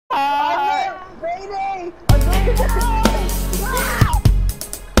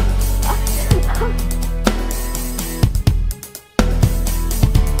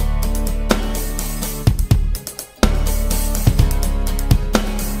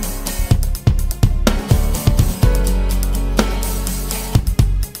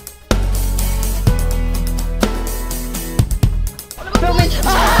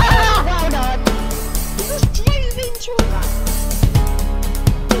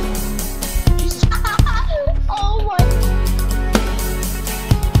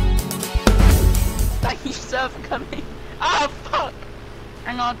For coming. Oh fuck!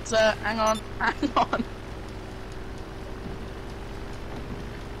 Hang on, sir. Hang on.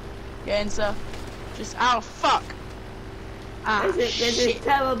 Get in, sir. Just fuck! There's this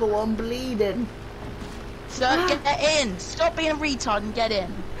terrible one bleeding. Sir, get in! Stop being a retard and get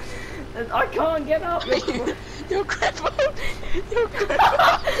in. I can't get up. You're crippled. You're crippled. You're crippled.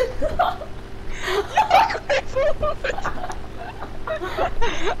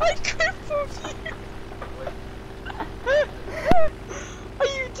 I crippled you. Are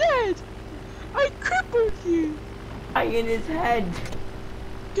you dead? I crippled you! I'm in his head.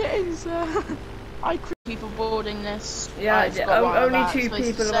 Get in, sir. I crippled people boarding this. Yeah, only two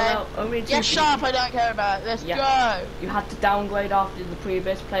people allowed. Only two. Yeah, sharp. I don't care about it. Let's go. You had to downgrade after the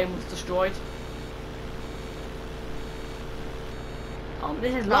previous plane was destroyed.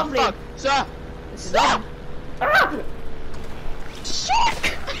 This is lovely. Fuck. Sir. This is lovely.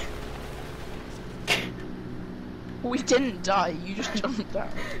 Shit! We didn't die, you just jumped down.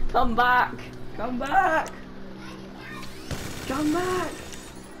 Come back! Come back! Come back!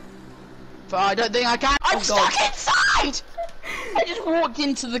 But I don't think I can. I'm stuck inside! I just walked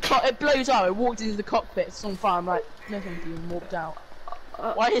into the it blows up, I walked into the cockpit, it's on fire, I'm like, no thank you, and walked out.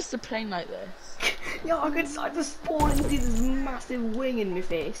 Why is the plane like this? Yeah, I just spawned into this massive wing in my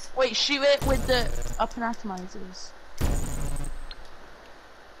face. Wait, shoot it with the atomizers.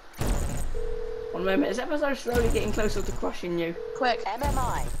 One moment, is episode slowly getting closer to crushing you? Quick.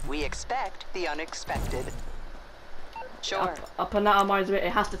 MMI, we expect the unexpected. Sure. Up and atomizer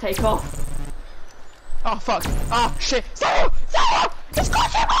it has to take off. Oh fuck. Oh shit. Samuel! Samuel! It's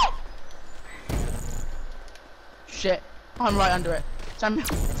crushing me! Shit. I'm right under it. Samuel.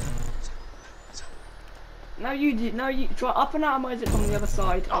 Now you try up and atomize it from the other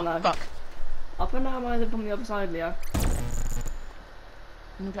side. Oh no. Fuck. Up and atomize it from the other side, Leo.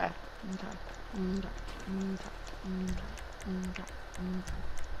 Okay.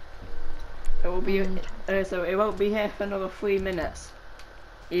 It will be so it won't be here for another 3 minutes,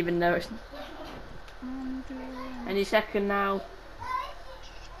 even though it's any second now.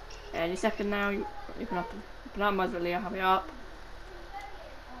 Any second now, you can up and atomize it, Leo. Hurry up.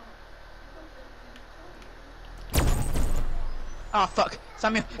 Oh fuck,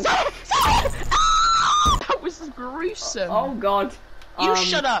 Samuel! Samuel! Samuel! Ah! That was gruesome. Oh god. You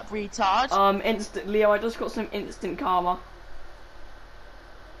shut up, retard. Instant, Leo. I just got some instant karma.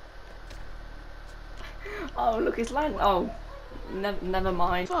 Oh look, it's land. Oh, never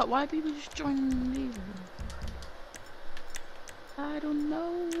mind. Fuck, why are people just joining and leaving? I don't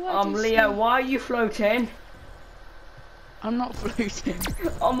know what. Leo, why are you floating? I'm not floating.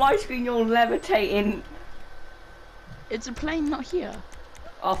 On my screen, you're levitating. It's a plane, not here.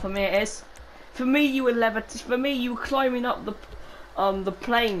 Oh, for me it is. For me, you were For me, you were climbing up the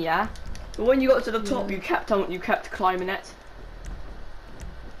plane, yeah. But when you got to the top, you kept climbing it.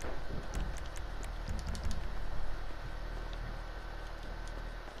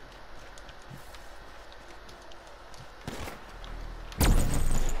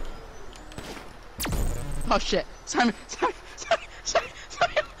 Oh shit, Samuel!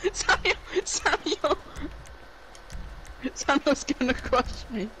 Samuel's gonna crush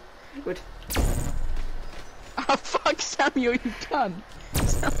me. Good. Oh fuck, Samuel, you cunt!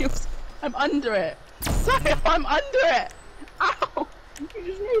 Samuel, I'm under it! Samuel, I'm under it! Ow! You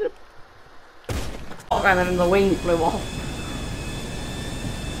just made a... Oh, and then the wing blew off.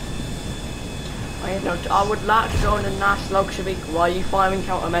 I would like to join a nice luxury. Why are you firing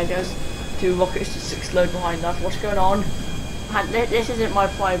countermeasures? 2 rockets just explode behind us. What's going on? And this isn't my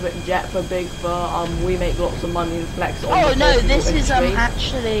private jet for we make lots of money and flex on. Oh no, this is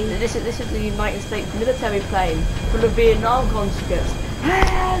actually this is the United States military plane full of Vietnam conscripts.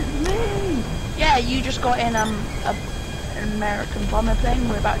 Help me! Yeah, you just got in an American bomber plane.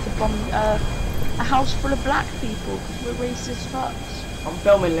 We're about to bomb a house full of black people because we're racist fucks. I'm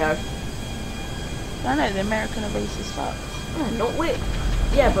filming now. I know the American are racist fucks. Oh, not we.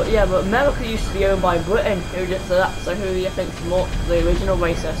 Yeah, but America used to be owned by Britain. Who just that? So who do you think's more the original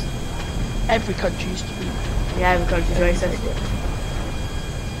racist? Every country used to be. Yeah, every country's racist.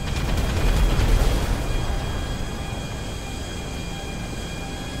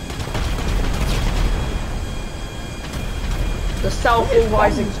 South all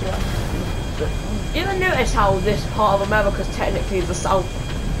rising. You ever notice how this part of America is technically the South?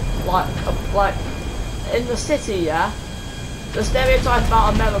 Like in the city, yeah? The stereotype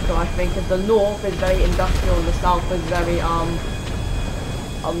about America, I think, is the North is very industrial and the South is very,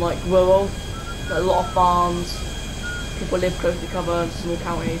 like rural. Like, a lot of farms, people live close to each other in small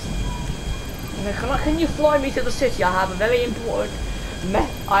counties. Can you fly me to the city? I have a very important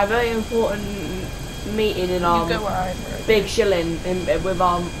meeting in Big Shilling with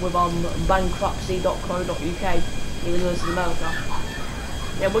bankruptcy.co.uk, even though this is America.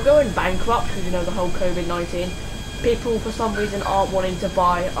 Yeah, we're going bankrupt because you know the whole COVID-19. People for some reason aren't wanting to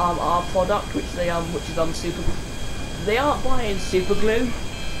buy our product, which is super. They aren't buying super glue.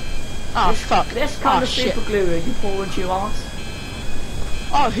 Oh fuck! This kind of super glue you pour into your ass.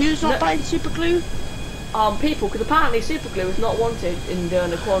 Oh, who's not buying super glue? People, because apparently super glue is not wanted during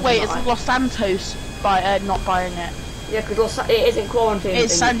the quarantine. Wait, it's Los Santos not buying it. Yeah, because it isn't quarantine.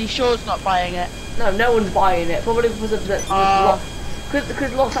 It's Sandy Shore's not buying it. No one's buying it. Probably because of the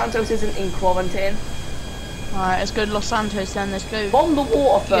because Los Santos isn't in quarantine. Alright, let's go to Los Santos then. Let's go. Bomb the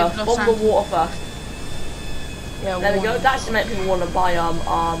water first. Bomb the water first. Yeah, there we go. That's to make people want to buy our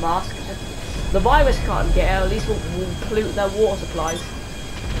mask. The virus can't get out. At least we'll pollute their water supplies.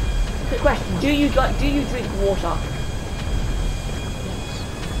 Quick question: Do you drink water? Yes.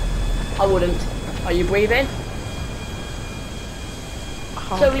 I wouldn't. Are you breathing?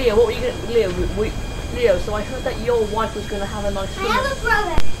 So Leo, what were you gonna Leo? So I heard that your wife was gonna have a nice. I have a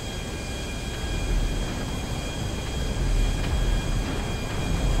brother.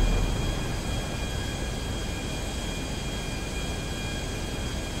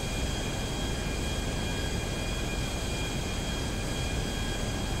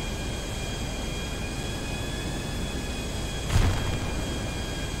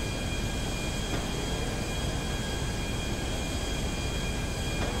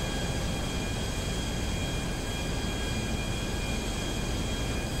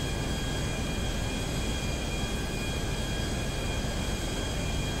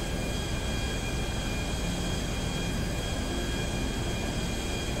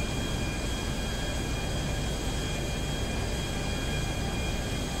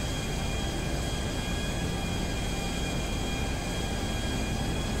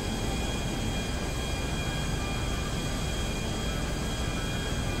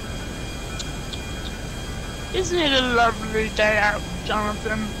 Isn't it a lovely day out,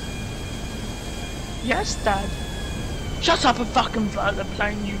 Jonathan? Yes, Dad. Shut up and fucking fly the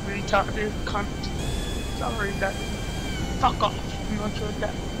plane, you retarded cunt. Sorry, Dad. Fuck off. I'm not your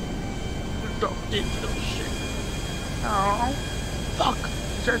dad. You dog digital shit. Oh, fuck. I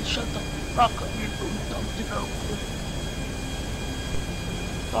said shut the fuck up, you dumb digital.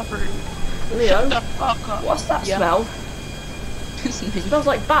 Sorry. Leo, shut the fuck up. What's that smell? It smells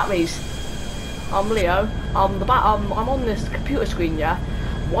like batteries. Leo, I'm on this computer screen, yeah?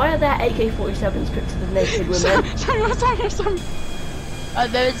 Why are there AK-47s pictures of naked women? Sorry.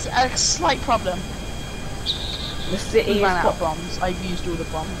 There's a slight problem. The city ran out of bombs. I've used all the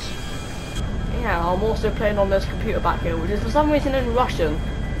bombs. Yeah, I'm also playing on this computer back here, which is for some reason in Russian.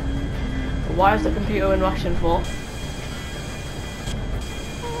 But why is the computer in Russian for?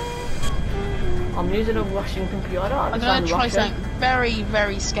 I'm using a Russian computer. I don't understand I'm gonna try Russian. something very,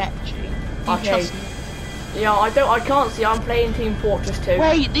 very sketchy. Okay. Yeah, I can't see. I'm playing Team Fortress 2.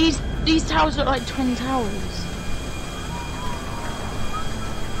 Wait, these towers look like twin towers.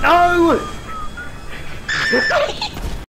 No!